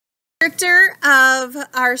Character of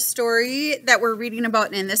our story that we're reading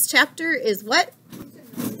about in this chapter is what?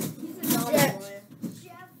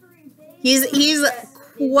 He's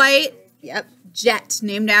quite, yep, Jet,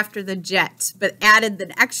 named after the jet, but added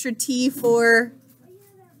an extra T for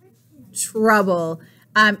trouble,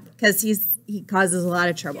 because he causes a lot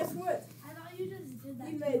of trouble. Guess what? I thought you just did that.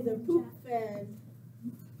 He made the poop fan.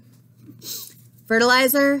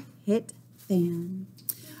 Fertilizer, hit, fan.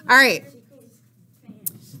 All right.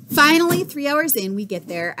 Finally, 3 hours in, we get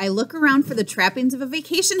there. I look around for the trappings of a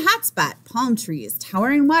vacation hotspot. Palm trees,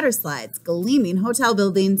 towering water slides, gleaming hotel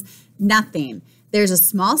buildings, nothing. There's a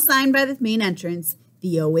small sign by the main entrance,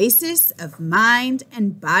 the Oasis of Mind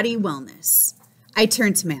and Body Wellness. I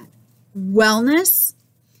turn to Matt. Wellness?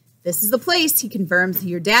 This is the place, he confirms.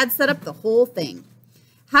 Your dad set up the whole thing.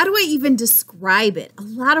 How do I even describe it? A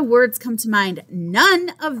lot of words come to mind.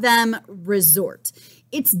 None of them resort.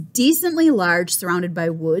 It's decently large, surrounded by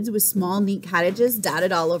woods with small, neat cottages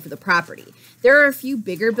dotted all over the property. There are a few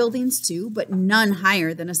bigger buildings too, but none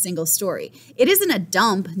higher than a single story. It isn't a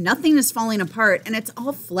dump, nothing is falling apart, and it's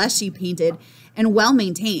all fleshy painted and well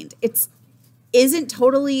maintained. It isn't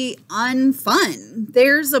totally unfun.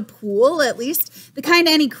 There's a pool, at least the kind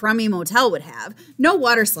any crummy motel would have. No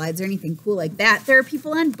water slides or anything cool like that. There are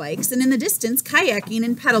people on bikes, and in the distance, kayaking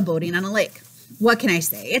and pedal boating on a lake. What can I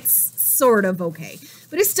say? It's sort of okay.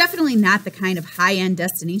 But it's definitely not the kind of high-end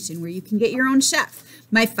destination where you can get your own chef.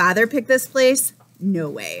 My father picked this place? No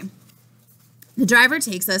way. The driver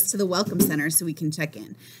takes us to the welcome center so we can check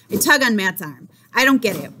in. I tug on Matt's arm. I don't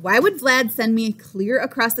get it. Why would Vlad send me clear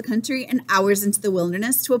across the country and hours into the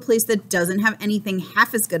wilderness to a place that doesn't have anything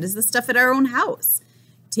half as good as the stuff at our own house?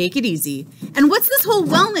 Take it easy. And what's this whole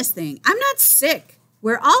wellness thing? I'm not sick.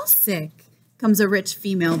 We're all sick, comes a rich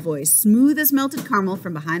female voice, smooth as melted caramel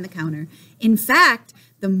from behind the counter. In fact,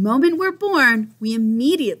 the moment we're born, we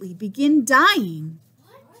immediately begin dying.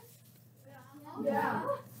 What? Yeah.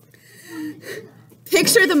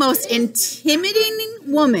 Picture the most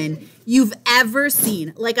intimidating woman you've ever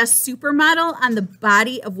seen, like a supermodel on the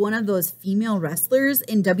body of one of those female wrestlers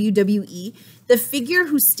in WWE. The figure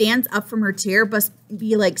who stands up from her chair must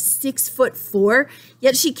be like 6'4",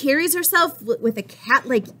 yet she carries herself with a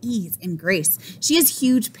cat-like ease and grace. She has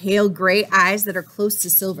huge, pale gray eyes that are close to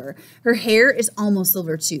silver. Her hair is almost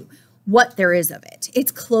silver too. What there is of it.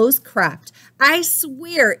 It's close cropped. I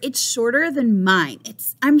swear it's shorter than mine.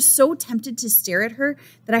 I'm so tempted to stare at her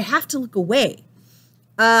that I have to look away.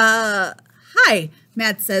 Hi,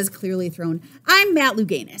 Matt says, clearly thrown. I'm Matt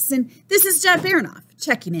Luganis, and this is Jet Baranoff,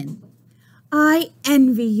 checking in. I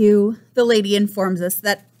envy you, the lady informs us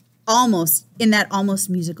that almost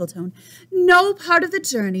musical tone. No part of the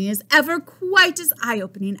journey is ever quite as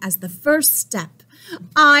eye-opening as the first step.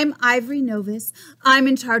 I'm Ivory Novus. I'm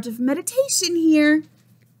in charge of meditation here.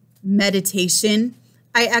 Meditation,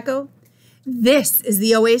 I echo. This is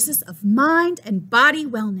the oasis of mind and body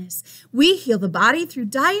wellness. We heal the body through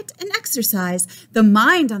diet and exercise. The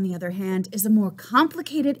mind, on the other hand, is a more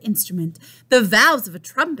complicated instrument. The valves of a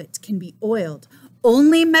trumpet can be oiled.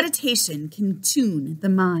 Only meditation can tune the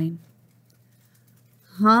mind.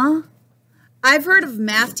 Huh? I've heard of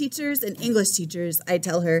math teachers and English teachers, I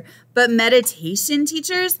tell her, but meditation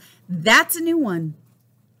teachers, that's a new one.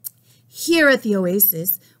 Here at the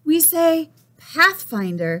Oasis, we say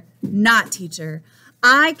pathfinder, not teacher.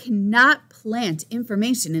 I cannot plant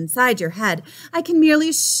information inside your head. I can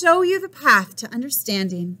merely show you the path to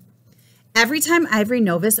understanding. Every time Ivory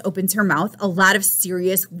Novus opens her mouth, a lot of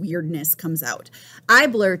serious weirdness comes out. I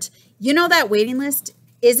blurt, you know that waiting list?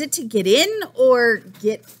 Is it to get in or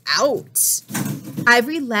get out?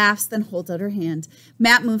 Ivory laughs, then holds out her hand.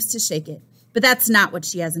 Matt moves to shake it, but that's not what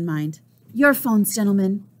she has in mind. Your phones,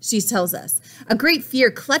 gentlemen, she tells us. A great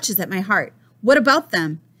fear clutches at my heart. What about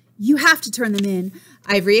them? You have to turn them in.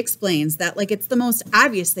 Ivory explains that like it's the most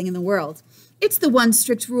obvious thing in the world. It's the one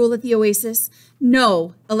strict rule at the Oasis.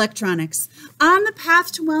 No electronics. On the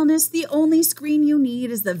path to wellness, the only screen you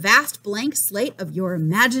need is the vast blank slate of your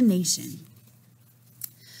imagination.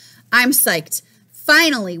 I'm psyched.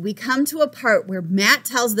 Finally, we come to a part where Matt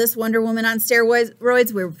tells this Wonder Woman on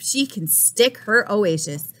steroids where she can stick her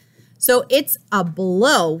Oasis. So it's a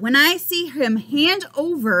blow when I see him hand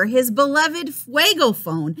over his beloved Fuego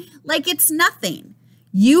phone like it's nothing.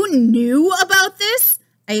 You knew about this?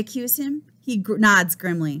 I accuse him. He nods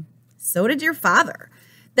grimly. So did your father.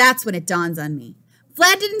 That's when it dawns on me.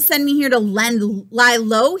 Vlad didn't send me here to lie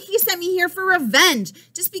low. He sent me here for revenge,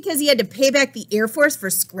 just because he had to pay back the Air Force for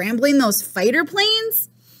scrambling those fighter planes.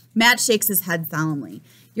 Matt shakes his head solemnly.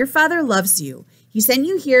 Your father loves you. He sent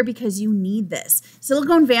you here because you need this.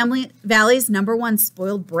 Silicon Valley's #1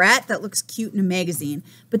 spoiled brat that looks cute in a magazine.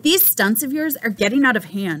 But these stunts of yours are getting out of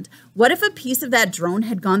hand. What if a piece of that drone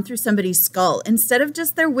had gone through somebody's skull instead of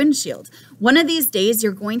just their windshield? One of these days,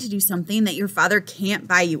 you're going to do something that your father can't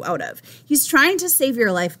buy you out of. He's trying to save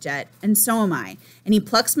your life, Jet, and so am I. And he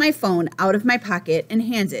plucks my phone out of my pocket and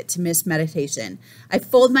hands it to Miss Meditation. I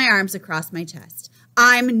fold my arms across my chest.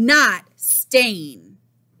 I'm not staying.